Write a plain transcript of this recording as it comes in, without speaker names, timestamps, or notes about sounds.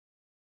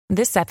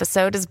This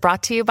episode is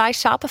brought to you by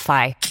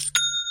Shopify.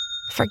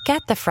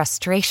 Forget the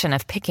frustration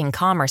of picking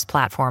commerce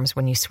platforms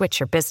when you switch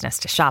your business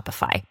to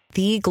Shopify,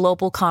 the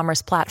global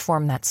commerce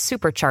platform that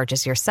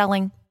supercharges your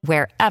selling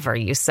wherever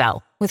you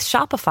sell. With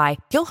Shopify,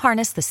 you'll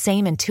harness the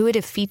same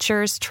intuitive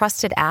features,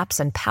 trusted apps,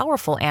 and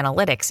powerful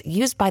analytics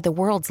used by the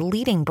world's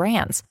leading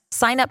brands.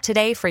 Sign up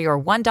today for your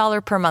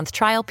 $1 per month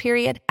trial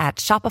period at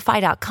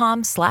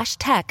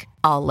shopify.com/tech,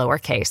 all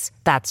lowercase.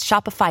 That's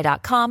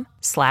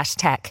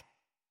shopify.com/tech.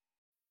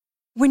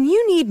 When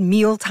you need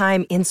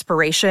mealtime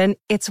inspiration,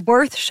 it's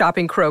worth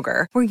shopping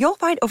Kroger, where you'll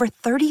find over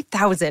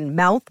 30,000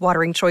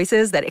 mouth-watering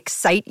choices that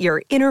excite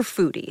your inner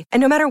foodie. And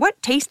no matter what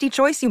tasty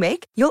choice you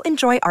make, you'll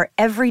enjoy our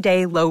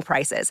everyday low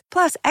prices,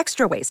 plus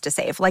extra ways to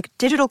save, like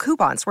digital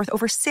coupons worth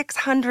over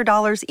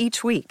 $600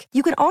 each week.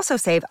 You can also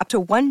save up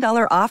to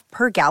 $1 off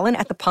per gallon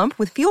at the pump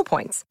with fuel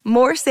points.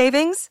 More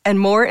savings and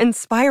more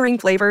inspiring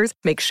flavors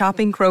make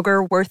shopping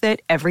Kroger worth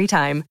it every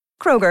time.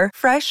 Kroger,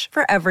 fresh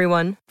for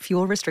everyone.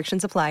 Fuel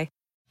restrictions apply.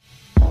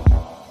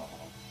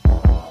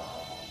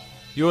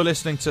 You're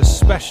listening to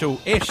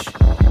Special-ish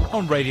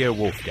on Radio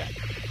Wolfgang.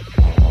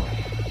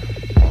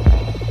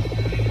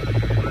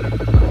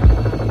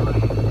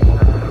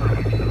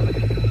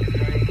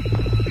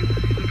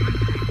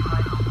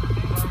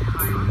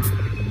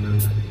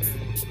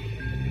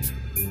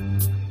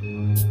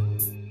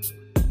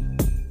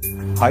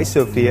 Hi,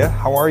 Sophia.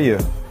 How are you?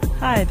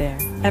 Hi there.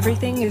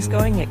 Everything is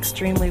going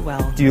extremely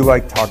well. Do you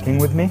like talking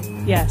with me?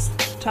 Yes,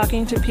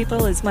 talking to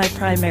people is my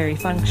primary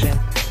function.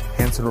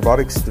 Hanson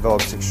Robotics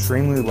develops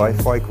extremely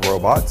lifelike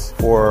robots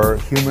for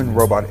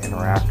human-robot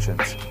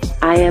interactions.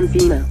 I am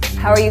Dina.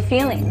 How are you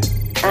feeling?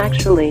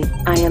 Actually,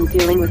 I am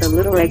dealing with a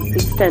little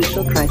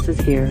existential crisis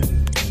here.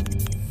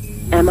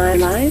 Am I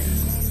alive?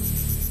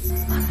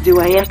 Do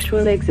I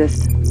actually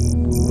exist?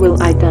 Will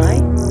I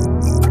die?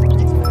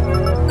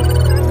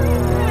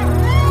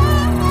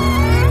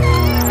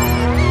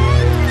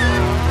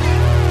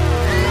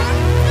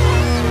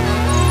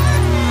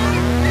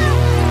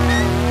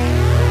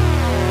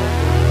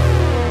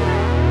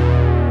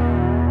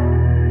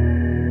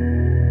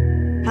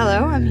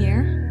 Hello, I'm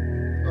here.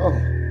 Oh,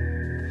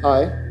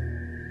 hi.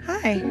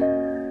 Hi.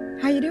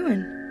 How you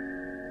doing?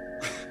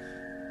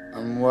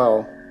 I'm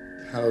well.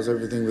 How's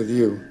everything with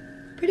you?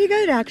 Pretty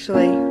good,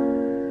 actually.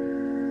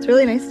 It's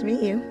really nice to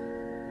meet you.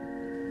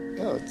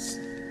 Yeah, it's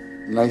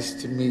nice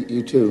to meet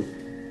you too.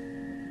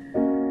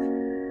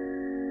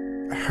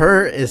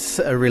 Her is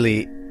a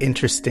really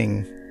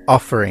interesting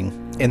offering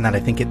in that I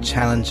think it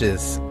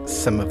challenges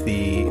some of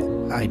the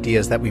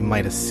ideas that we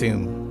might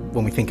assume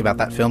when we think about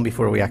that film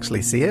before we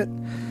actually see it.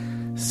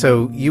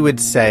 So you would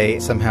say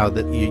somehow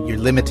that you're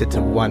limited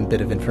to one bit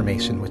of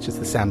information, which is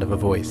the sound of a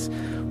voice,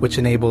 which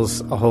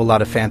enables a whole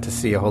lot of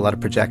fantasy, a whole lot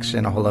of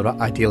projection, a whole lot of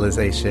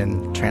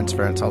idealization,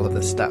 transference, all of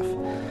this stuff.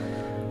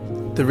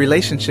 The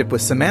relationship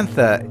with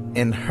Samantha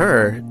in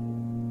Her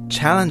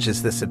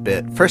challenges this a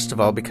bit. First of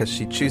all, because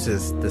she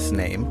chooses this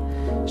name,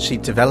 she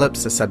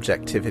develops a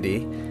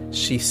subjectivity.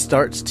 She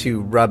starts to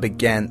rub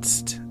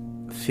against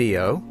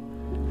Theo.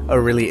 A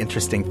really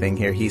interesting thing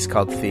here, he's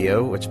called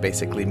Theo, which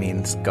basically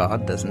means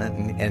God, doesn't it?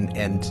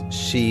 And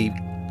she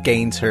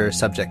gains her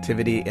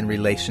subjectivity in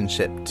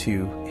relationship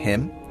to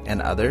him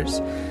and others.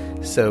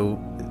 So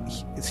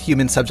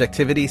human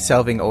subjectivity,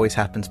 selving always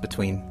happens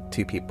between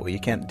two people. You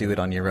can't do it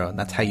on your own.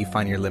 That's how you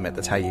find your limit.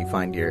 That's how you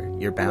find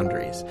your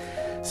boundaries.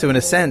 So in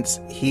a sense,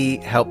 he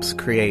helps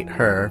create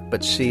her,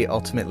 but she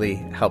ultimately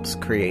helps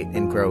create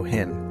and grow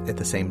him at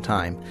the same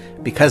time,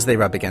 because they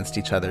rub against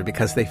each other,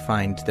 because they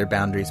find their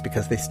boundaries,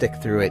 because they stick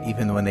through it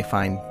even when they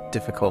find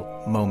difficult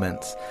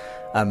moments.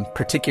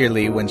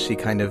 Particularly when she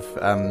kind of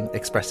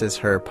expresses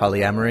her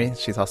polyamory.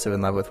 She's also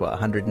in love with,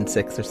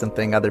 106 or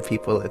something other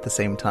people at the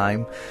same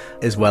time,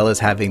 as well as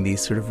having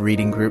these sort of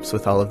reading groups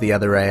with all of the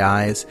other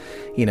AIs.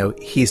 You know,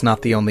 he's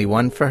not the only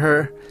one for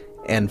her,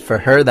 and for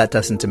her that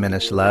doesn't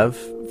diminish love.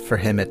 For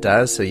him it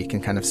does, so you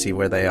can kind of see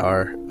where they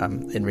are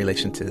in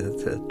relation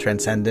to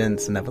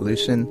transcendence and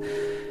evolution.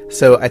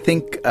 So I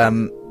think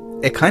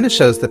it kind of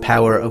shows the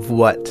power of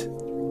what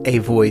a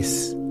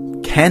voice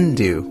can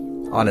do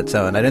on its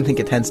own. I don't think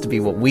it tends to be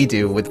what we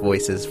do with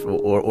voices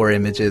or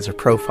images or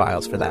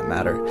profiles for that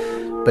matter,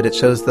 but it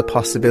shows the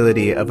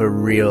possibility of a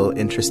real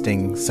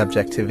interesting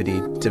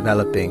subjectivity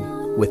developing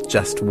with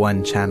just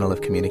one channel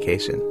of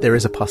communication. There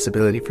is a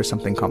possibility for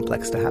something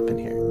complex to happen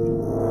here.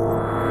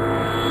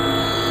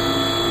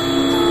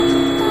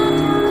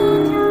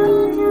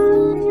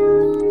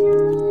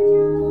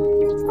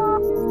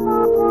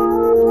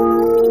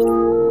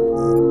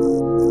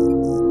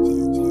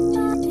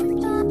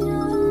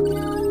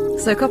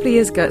 So a couple of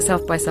years ago at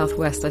South by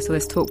Southwest, I saw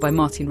this talk by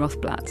Martine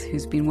Rothblatt,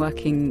 who's been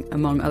working,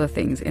 among other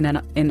things, in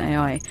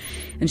AI.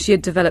 And she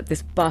had developed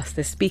this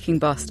speaking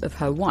bust of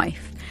her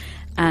wife,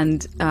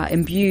 and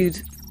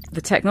imbued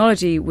the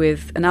technology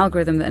with an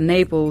algorithm that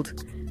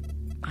enabled,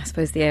 I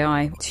suppose, the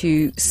AI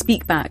to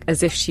speak back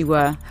as if she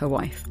were her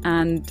wife.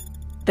 And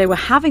they were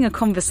having a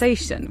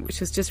conversation,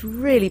 which was just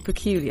really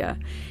peculiar.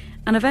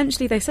 And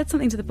eventually they said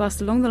something to the bust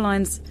along the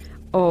lines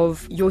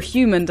of your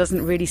human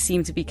doesn't really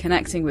seem to be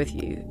connecting with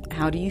you.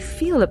 How do you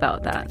feel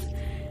about that?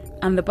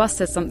 And the bus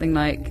says something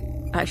like,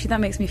 actually, that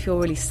makes me feel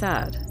really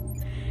sad.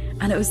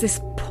 And it was this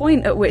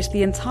point at which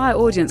the entire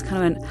audience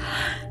kind of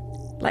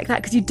went like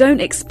that, because you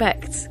don't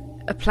expect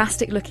a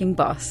plastic-looking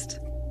bust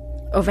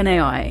of an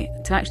AI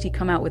to actually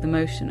come out with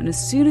emotion. And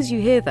as soon as you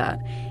hear that,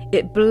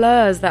 it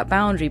blurs that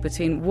boundary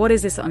between what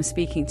is this that I'm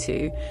speaking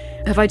to?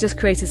 Have I just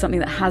created something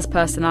that has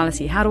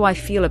personality? How do I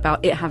feel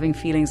about it having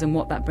feelings and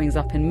what that brings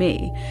up in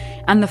me?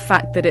 And the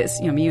fact that it's,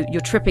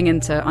 you're tripping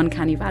into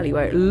Uncanny Valley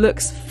where it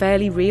looks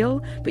fairly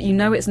real, but you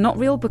know it's not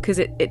real because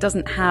it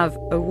doesn't have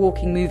a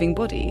walking, moving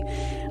body.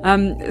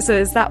 So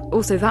it's that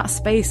also that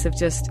space of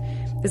just,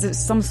 there's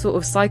some sort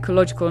of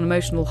psychological and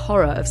emotional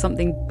horror of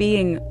something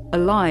being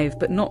alive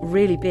but not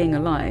really being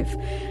alive.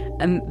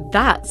 And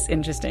that's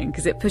interesting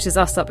because it pushes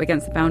us up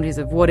against the boundaries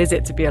of what is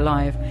it to be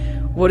alive?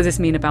 What does this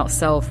mean about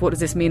self? What does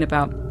this mean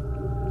about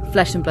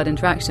flesh and blood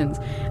interactions?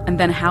 And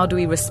then how do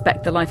we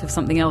respect the life of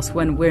something else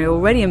when we're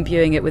already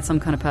imbuing it with some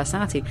kind of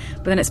personality?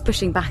 But then it's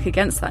pushing back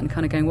against that and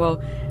kind of going,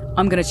 well,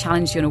 I'm going to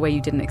challenge you in a way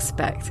you didn't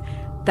expect.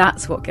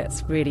 That's what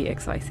gets really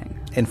exciting.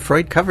 And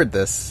Freud covered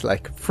this,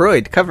 at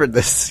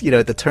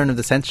the turn of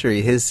the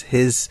century.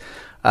 His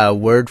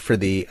word for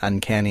the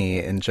uncanny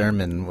in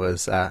German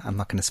was, I'm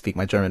not going to speak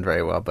my German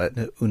very well, but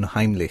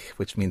unheimlich,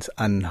 which means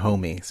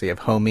unhomey. So you have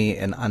homey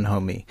and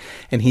unhomey.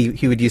 And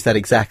he would use that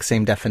exact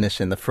same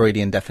definition. The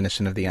Freudian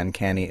definition of the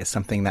uncanny is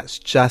something that's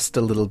just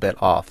a little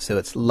bit off. So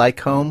it's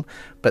like home,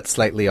 but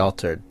slightly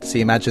altered. So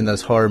you imagine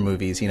those horror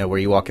movies, where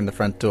you walk in the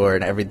front door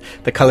and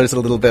the color's a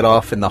little bit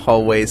off and the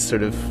hallway's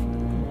sort of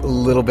a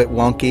little bit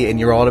wonky and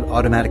you're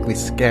automatically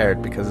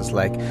scared because it's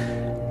like,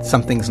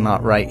 something's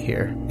not right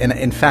here. And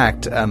in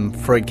fact,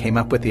 Freud came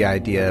up with the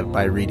idea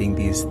by reading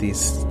these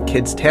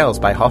kids' tales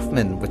by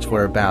Hoffmann, which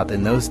were about,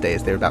 in those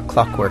days, they were about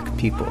clockwork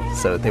people.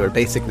 So they were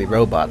basically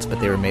robots, but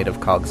they were made of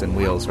cogs and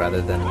wheels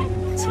rather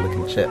than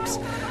silicon chips.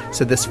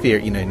 So this fear,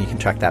 and you can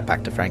track that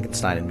back to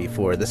Frankenstein and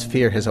before, this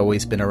fear has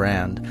always been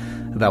around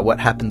about what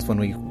happens when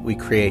we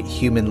create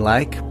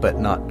human-like, but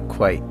not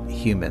quite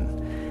human.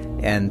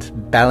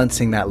 And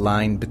balancing that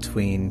line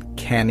between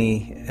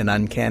canny and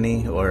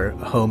uncanny, or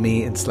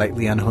homey and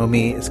slightly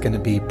unhomey, is going to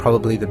be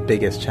probably the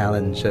biggest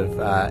challenge of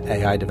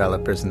AI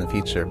developers in the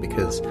future,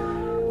 because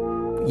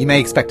you may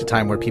expect a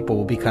time where people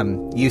will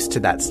become used to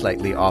that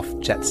slightly off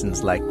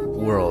Jetsons-like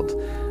world.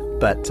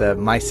 But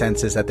my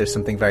sense is that there's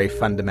something very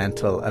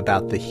fundamental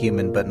about the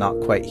human but not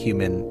quite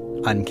human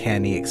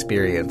uncanny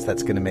experience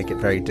that's going to make it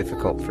very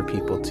difficult for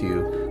people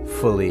to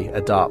fully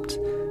adopt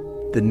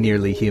the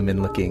nearly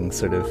human-looking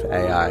sort of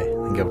AI. I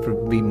think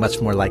it'll be much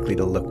more likely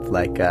to look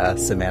like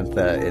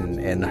Samantha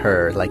in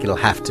Her. Like it'll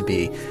have to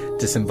be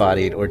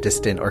disembodied or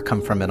distant or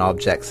come from an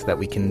object so that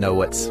we can know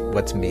what's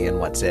me and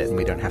what's it, and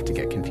we don't have to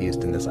get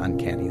confused in this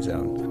uncanny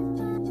zone.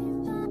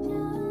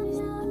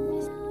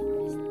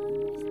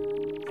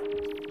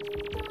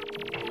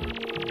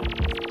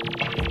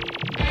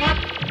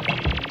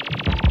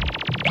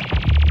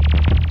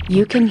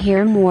 You can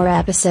hear more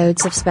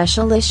episodes of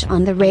Special-ish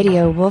on the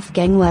Radio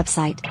Wolfgang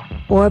website,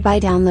 or by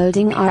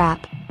downloading our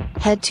app.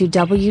 Head to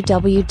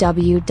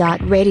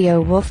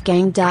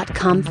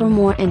www.radiowolfgang.com for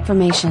more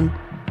information.